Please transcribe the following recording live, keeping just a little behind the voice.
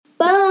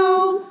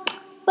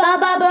ba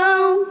ba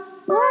boom,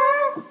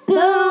 what?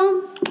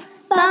 Boom,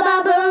 ba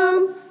ba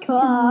boom,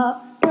 boom,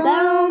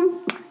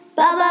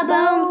 ba ba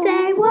boom.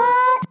 Say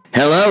what?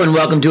 Hello and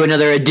welcome to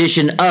another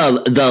edition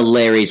of the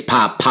Larry's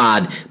Pop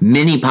Pod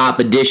Mini Pop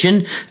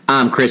Edition.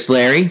 I'm Chris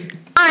Larry.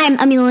 I'm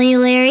Amelia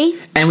Larry.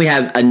 And we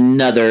have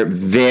another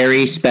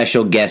very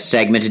special guest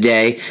segment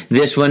today.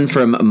 This one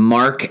from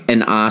Mark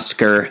and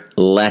Oscar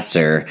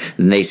Lesser.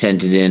 And they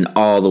sent it in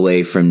all the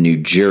way from New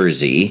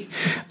Jersey.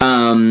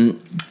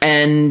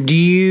 And do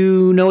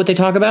you know what they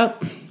talk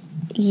about?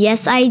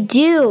 Yes, I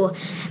do.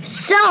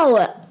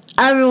 So,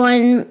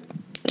 everyone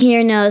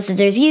here knows that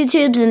there's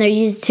YouTubes and there's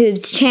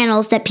YouTube's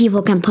channels that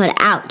people can put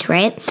out,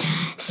 right?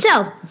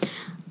 So,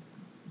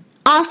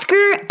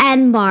 Oscar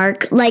and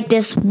Mark like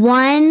this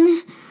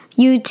one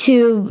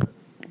YouTube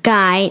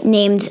guy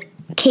named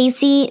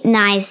Casey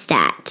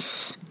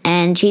Neistat,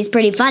 and she's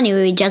pretty funny.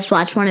 We just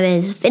watched one of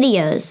his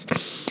videos.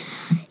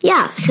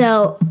 Yeah,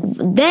 so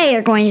they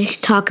are going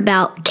to talk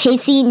about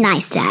Casey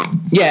Neistat.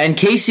 Yeah, and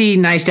Casey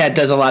Neistat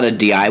does a lot of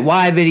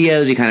DIY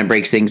videos. He kind of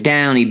breaks things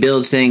down. He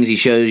builds things. He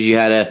shows you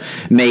how to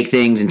make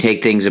things and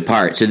take things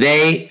apart. So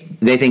they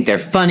think they're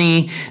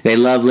funny. They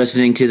love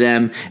listening to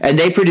them. And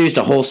they produced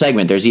a whole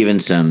segment. There's even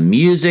some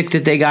music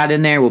that they got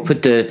in there. We'll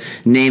put the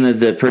name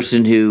of the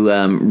person who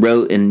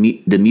wrote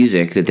the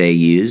music that they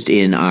used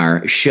in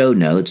our show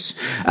notes.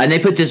 And they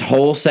put this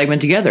whole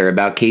segment together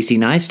about Casey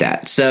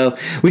Neistat. So,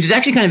 which is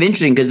actually kind of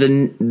interesting because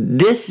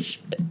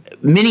this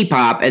mini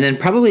pop and then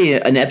probably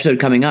an episode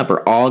coming up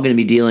are all going to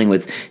be dealing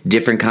with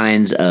different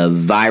kinds of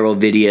viral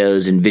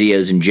videos and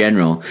videos in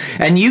general.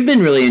 And you've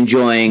been really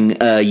enjoying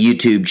a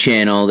YouTube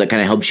channel that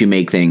kind of helps you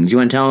make things. You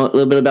want to tell a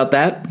little bit about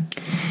that?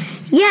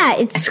 Yeah,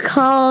 it's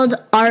called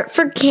Art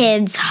for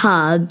Kids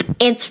Hub.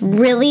 It's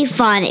really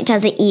fun. It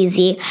does it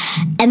easy.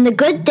 And the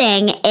good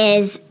thing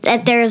is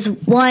that there's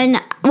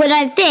what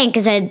I think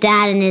is a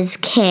dad and his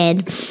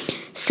kid.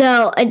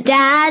 So a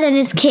dad and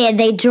his kid,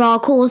 they draw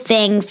cool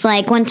things.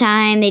 Like one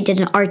time they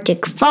did an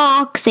Arctic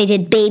fox, they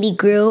did Baby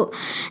Groot.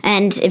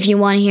 And if you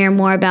want to hear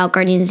more about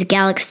Guardians of the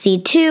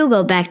Galaxy 2,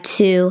 go back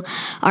to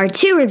our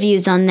 2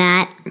 reviews on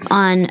that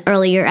on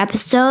earlier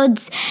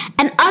episodes.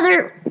 And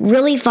other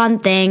really fun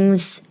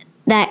things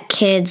that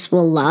kids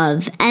will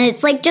love. And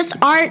it's like just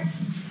art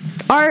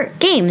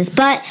games.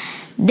 But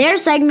their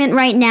segment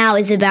right now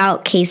is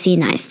about Casey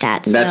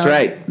Neistat. That's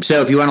right. So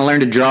if you want to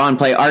learn to draw and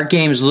play art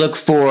games, look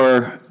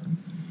for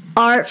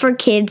Art for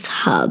Kids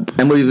Hub.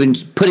 And we've been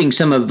putting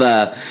some of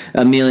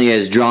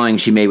Amelia's drawings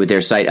she made with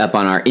their site up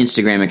on our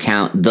Instagram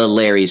account, The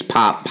Larry's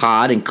Pop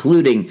Pod,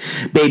 including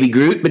Baby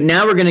Groot. But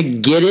now we're going to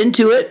get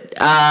into it,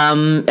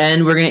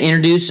 and we're going to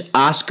introduce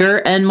Oscar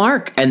and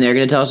Mark, and they're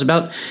going to tell us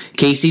about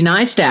Casey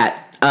Neistat.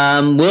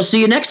 We'll see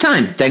you next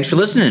time. Thanks for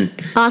listening.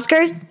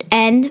 Oscar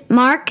and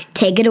Mark,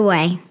 take it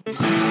away.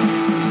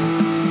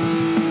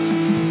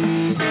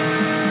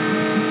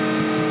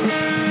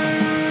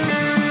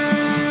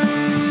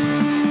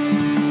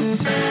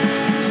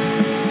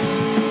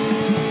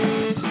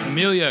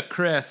 Amelia,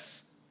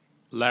 Chris,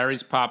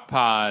 Larry's Pop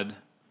Pod.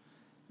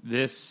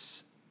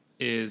 This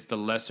is the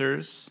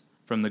Lessers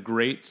from the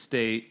great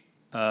state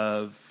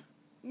of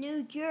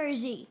New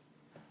Jersey.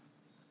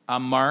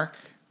 I'm Mark.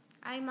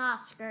 I'm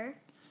Oscar.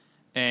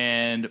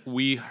 And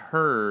we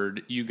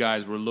heard you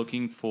guys were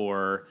looking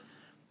for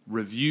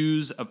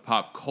reviews of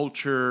pop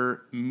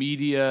culture,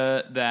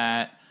 media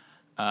that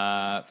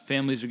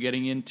families are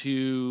getting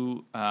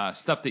into,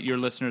 stuff that your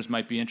listeners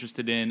might be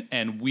interested in,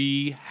 and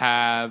we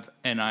have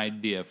an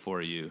idea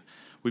for you.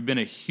 We've been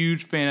a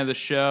huge fan of the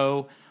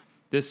show.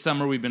 This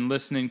summer we've been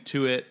listening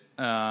to it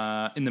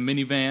in the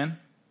minivan.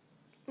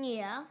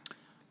 Yeah.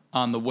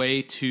 On the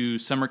way to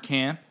summer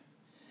camp.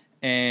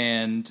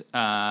 And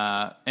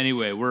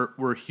anyway,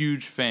 we're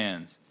huge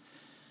fans.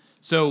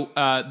 So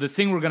the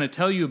thing we're going to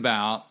tell you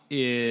about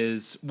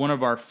is one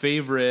of our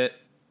favorite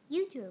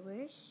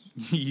YouTubers,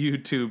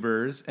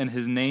 and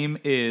his name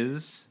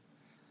is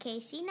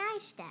Casey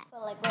Neistat.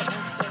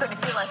 It's going to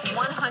feel like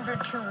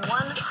 100 to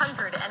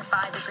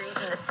 105 degrees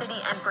in the city,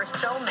 and for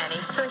so many.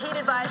 So heat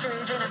advisory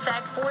is in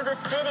effect for the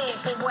city,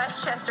 for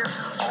Westchester,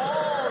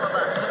 all of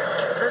us.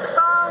 The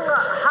song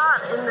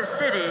Hot in the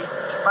City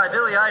by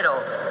Billy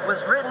Idol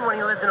was written when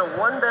he lived in a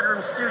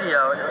one-bedroom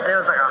studio, and it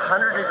was like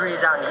 100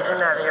 degrees out, and he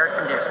didn't have air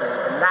conditioning,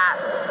 and that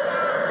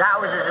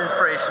was his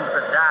inspiration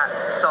for that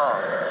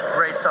song.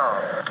 Great song.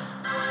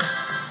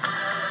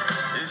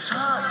 It's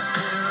hot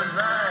in the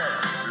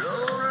night,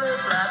 lonely,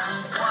 black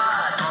and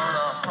white on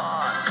a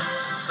hot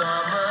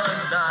summer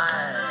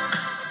night.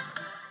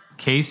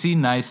 Casey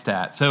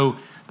Neistat. So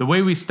the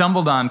way we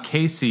stumbled on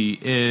Casey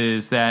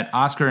is that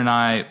Oscar and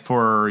I,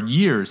 for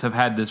years, have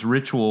had this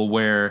ritual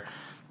where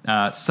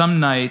some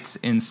nights,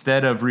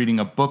 instead of reading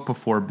a book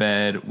before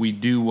bed, we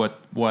do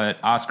what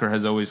Oscar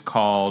has always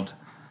called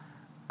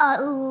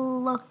A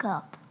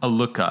lookup. A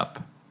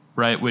lookup,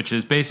 right? Which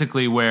is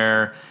basically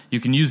where you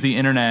can use the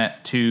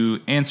internet to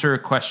answer a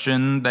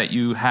question that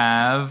you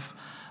have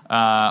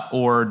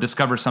or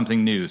discover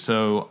something new.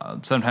 So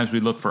sometimes we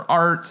look for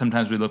art,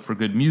 sometimes we look for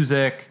good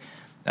music,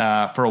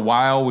 For a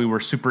while, we were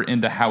super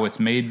into how it's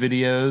made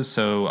videos.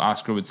 So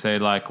Oscar would say,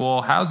 like,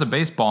 well, how's a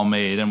baseball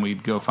made? And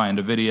we'd go find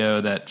a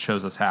video that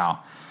shows us how.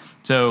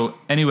 So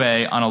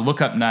anyway, on a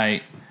lookup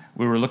night,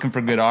 we were looking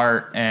for good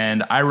art,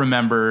 and I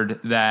remembered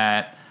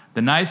that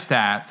the Nice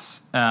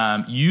Stats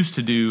used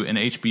to do an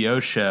HBO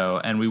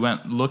show, and we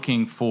went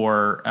looking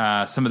for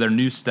some of their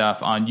new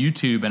stuff on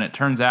YouTube, and it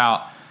turns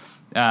out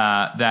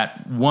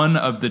that one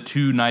of the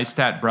two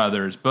Neistat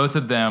brothers, both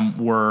of them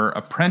were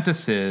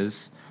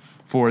apprentices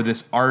for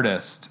this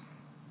artist,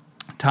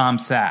 Tom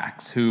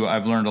Sachs, who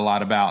I've learned a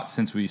lot about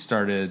since we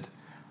started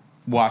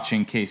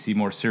watching Casey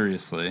more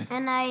seriously.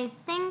 And I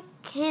think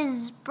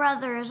his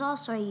brother is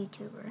also a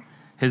YouTuber.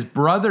 His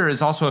brother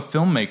is also a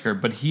filmmaker,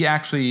 but he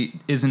actually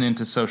isn't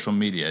into social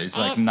media. He's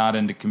like not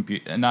into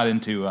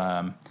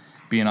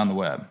being on the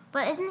web.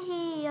 But isn't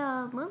he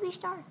a movie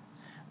star?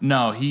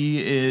 No,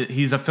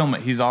 he's also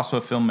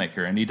a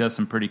filmmaker, and he does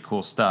some pretty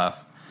cool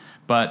stuff.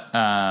 But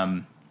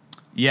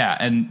yeah,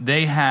 and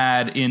they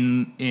had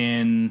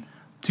in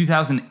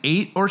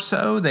 2008 or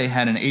so, they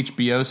had an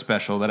HBO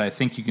special that I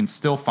think you can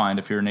still find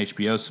if you're an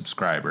HBO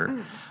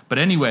subscriber. But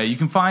anyway, you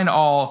can find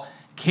all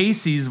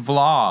Casey's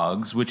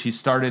vlogs, which he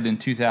started in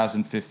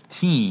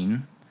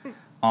 2015,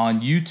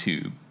 on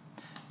YouTube.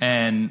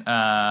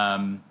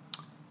 And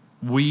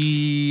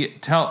we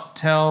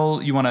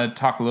tell you want to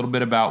talk a little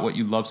bit about what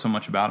you love so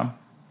much about him?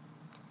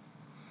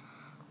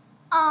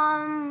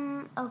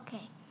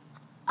 Okay.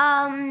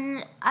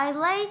 I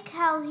like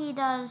how he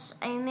does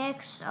a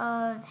mix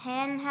of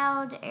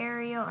handheld,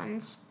 aerial,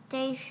 and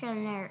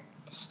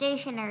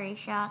stationary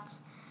shots.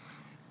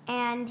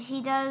 And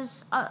he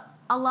does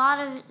a lot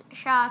of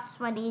shots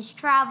when he's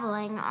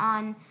traveling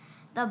on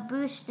the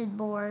boosted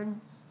board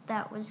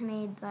that was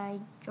made by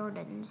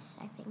Jordan's,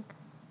 I think.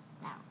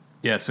 Now.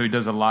 Yeah, so he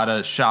does a lot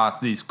of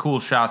these cool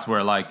shots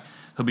where, like,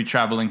 he'll be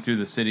traveling through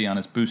the city on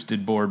his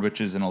boosted board, which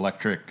is an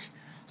electric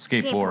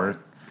skateboard.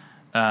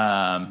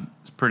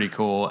 It's pretty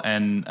cool.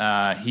 And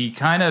he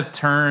kind of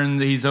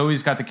he's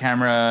always got the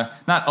camera,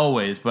 not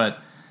always, but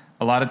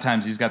a lot of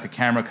times he's got the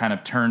camera kind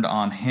of turned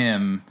on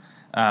him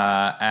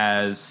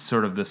as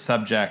sort of the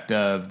subject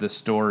of the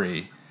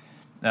story.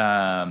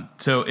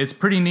 So it's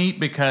pretty neat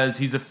because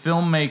he's a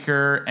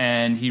filmmaker,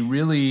 and he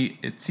really,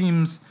 it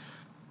seems,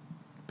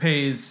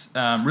 pays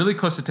really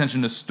close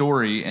attention to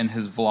story in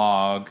his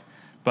vlog,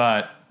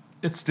 but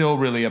it's still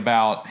really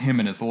about him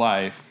and his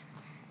life.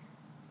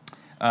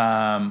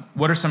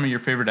 What are some of your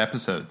favorite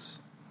episodes?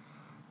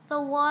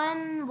 The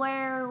one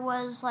where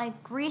was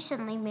like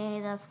recently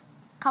made a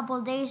couple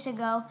of days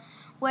ago,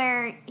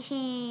 where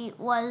he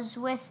was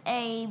with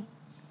a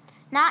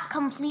not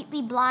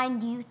completely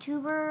blind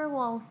YouTuber.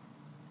 Well,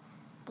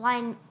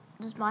 blind,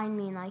 does blind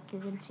mean like you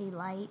can see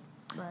light,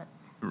 but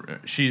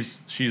she's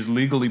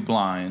legally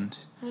blind.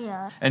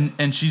 Yeah.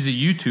 And she's a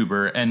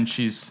YouTuber, and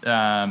she's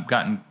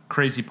gotten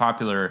crazy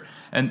popular.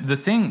 And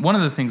one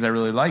of the things I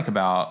really like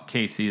about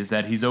Casey is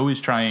that he's always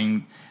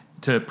trying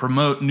to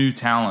promote new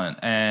talent,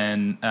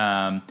 and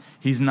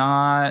he's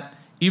not,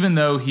 even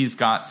though he's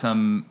got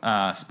some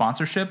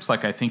sponsorships,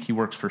 like I think he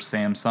works for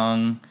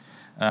Samsung.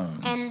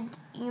 And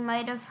you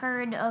might have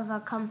heard of a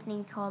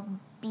company called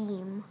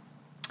Beam.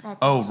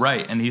 Oh,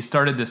 right, and he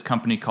started this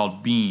company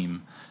called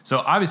Beam. So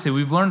obviously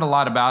we've learned a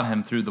lot about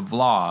him through the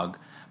vlog.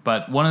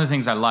 But one of the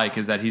things I like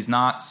is that he's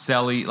not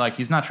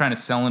he's not trying to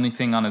sell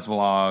anything on his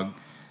vlog.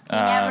 He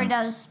never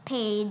does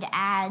paid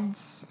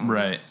ads.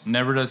 Right.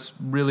 Never does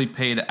really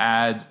paid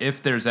ads.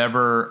 If there's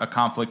ever a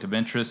conflict of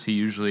interest, he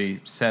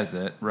usually says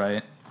it,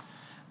 right?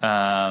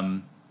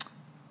 And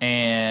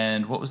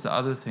what was the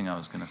other thing I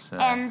was going to say?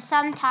 And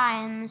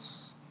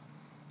sometimes,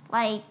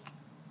 like,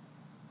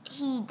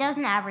 he does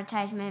an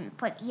advertisement,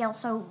 but he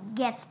also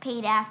gets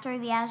paid after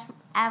the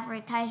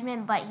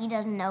advertisement, but he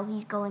doesn't know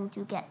he's going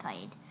to get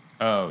paid.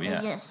 Oh, yeah.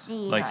 They just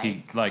see,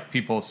 like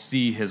people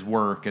see his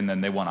work, and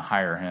then they want to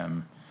hire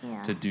him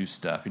to do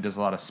stuff. He does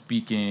a lot of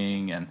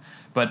speaking,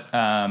 but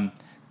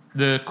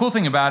the cool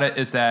thing about it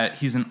is that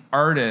he's an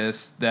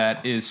artist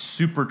that is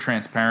super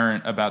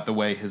transparent about the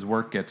way his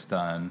work gets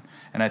done.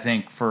 And I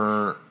think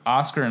for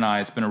Oscar and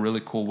I, it's been a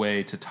really cool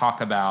way to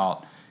talk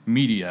about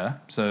media.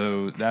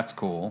 So that's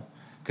cool,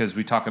 because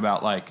we talk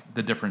about like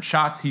the different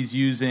shots he's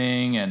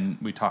using, and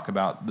we talk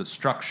about the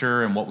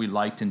structure and what we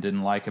liked and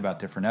didn't like about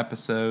different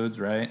episodes,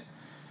 right?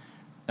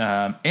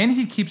 And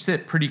he keeps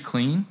it pretty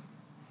clean,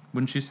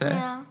 wouldn't you say?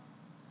 Yeah.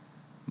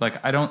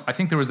 Like, I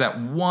think there was that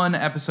one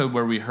episode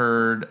where we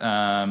heard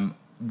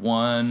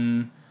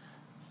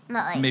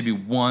maybe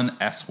one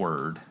S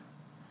word,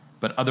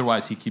 but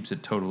otherwise he keeps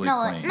it totally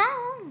clean.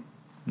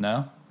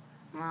 No?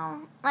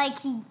 No. Like,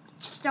 he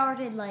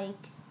started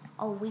like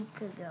a week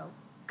ago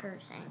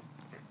cursing.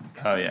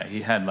 Oh yeah,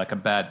 he had like a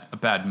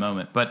bad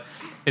moment, but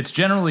it's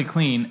generally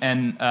clean.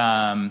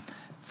 And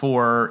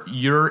for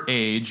your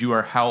age, you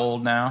are how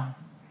old now?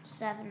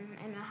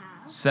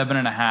 7.5.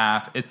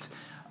 7.5. It's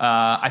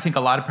I think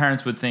a lot of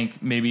parents would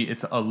think maybe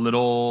it's a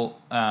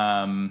little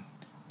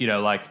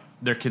like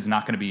their kid's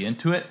not going to be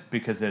into it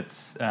because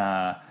it's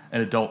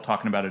an adult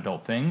talking about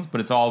adult things,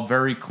 but it's all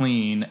very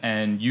clean,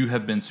 and you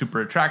have been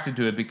super attracted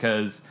to it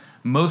because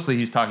mostly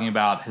he's talking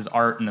about his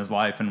art and his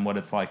life and what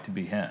it's like to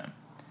be him.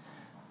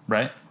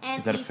 Right? And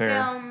Is that he a fair...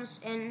 films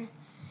in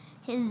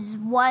his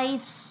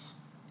wife's,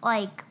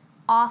 like,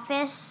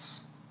 office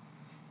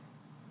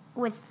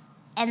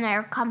and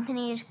their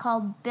company is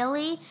called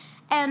Billy.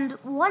 And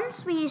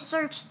once we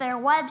searched their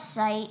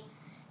website,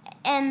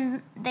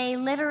 and they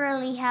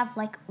literally have,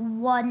 like,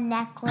 one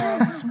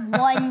necklace,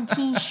 one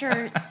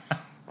T-shirt,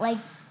 like,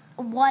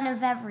 one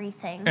of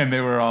everything. And they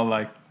were all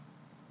like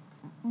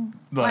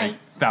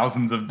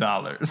thousands of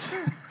dollars.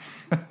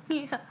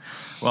 Yeah.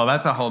 Well,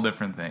 that's a whole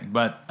different thing.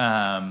 But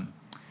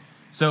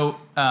so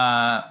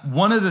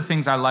one of the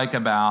things I like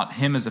about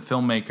him as a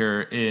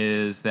filmmaker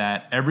is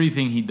that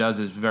everything he does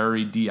is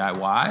very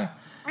DIY,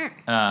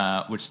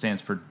 which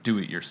stands for do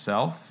it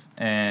yourself.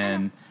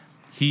 And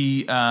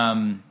he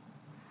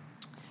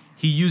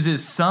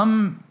uses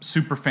some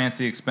super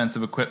fancy,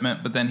 expensive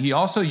equipment, but then he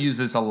also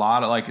uses a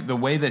lot of, like, the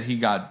way that he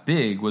got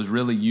big was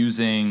really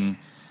using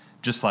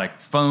just like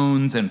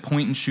phones and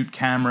point and shoot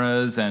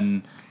cameras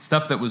and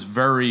stuff that was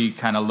very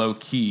kind of low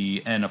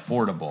key and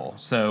affordable.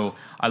 So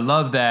I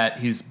love that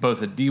he's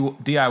both a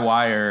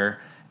DIYer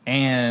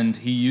and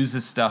he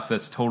uses stuff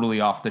that's totally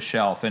off the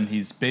shelf, and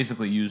he's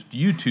basically used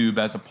YouTube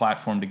as a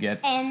platform to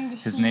get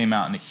his name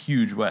out in a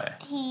huge way.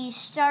 He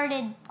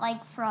started,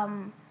 like,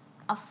 from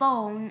a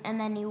phone, and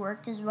then he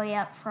worked his way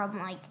up from,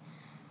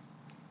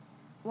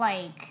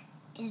 like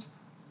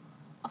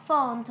a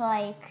phone to,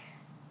 like,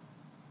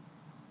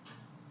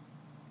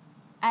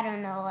 I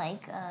don't know,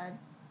 like a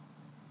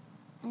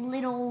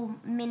little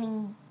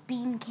mini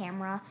beam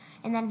camera,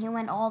 and then he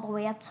went all the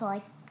way up to,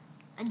 like,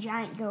 a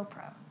giant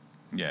GoPro.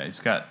 Yeah, he's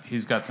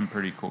got some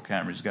pretty cool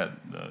cameras. He's got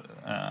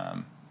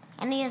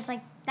and he has,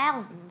 like,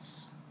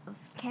 thousands of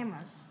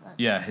cameras.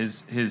 Yeah,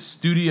 his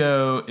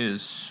studio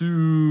is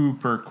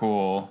super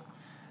cool.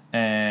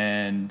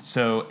 And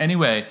so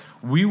anyway,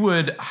 we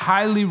would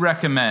highly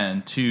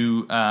recommend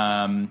to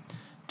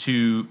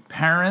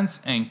parents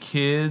and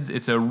kids.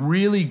 It's a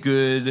really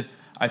good,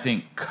 I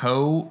think,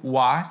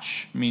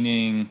 co-watch,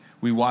 meaning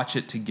we watch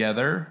it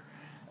together,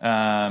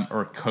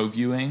 or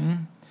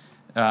co-viewing.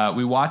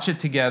 We watch it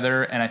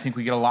together, and I think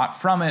we get a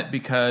lot from it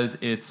because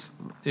it's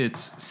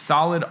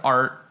solid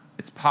art,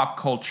 it's pop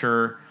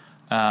culture.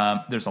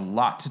 There's a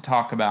lot to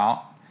talk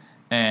about,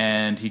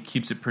 and he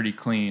keeps it pretty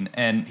clean.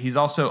 And he's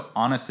also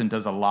honest and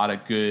does a lot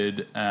of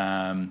good,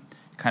 kind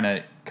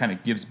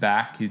of gives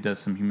back. He does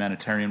some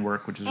humanitarian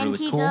work, which is really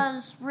cool. And he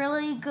does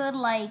really good,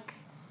 like,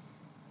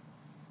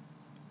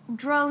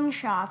 drone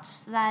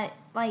shots that,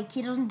 like,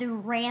 he doesn't do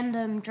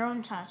random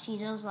drone shots. He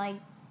does, like,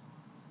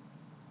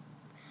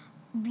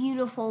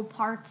 beautiful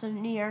parts of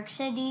New York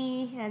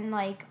City and,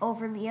 like,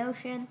 over the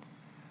ocean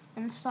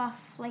and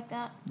stuff like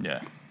that.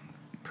 Yeah,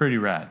 pretty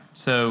rad.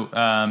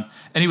 So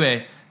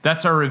anyway,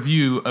 that's our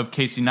review of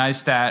Casey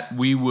Neistat.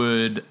 We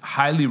would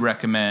highly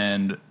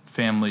recommend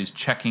families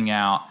checking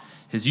out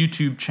his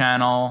YouTube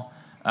channel.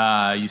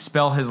 You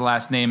spell his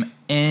last name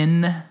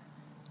Neistat.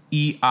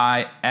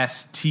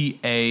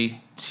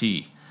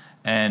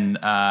 And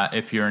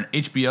if you're an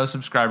HBO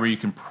subscriber, you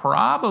can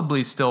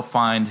probably still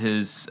find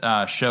his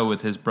show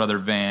with his brother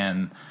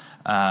Van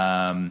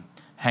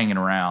hanging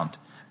around.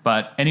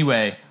 But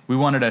anyway, we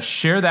wanted to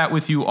share that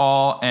with you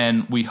all,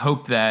 and we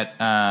hope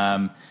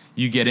that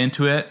you get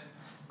into it.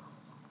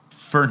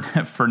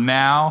 For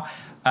now,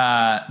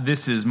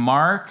 this is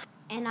Mark.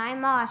 And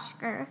I'm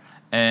Oscar.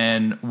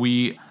 And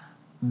we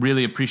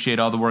really appreciate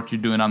all the work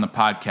you're doing on the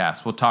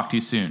podcast. We'll talk to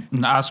you soon.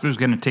 And Oscar's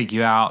going to take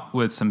you out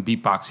with some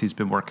beatbox he's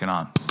been working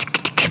on.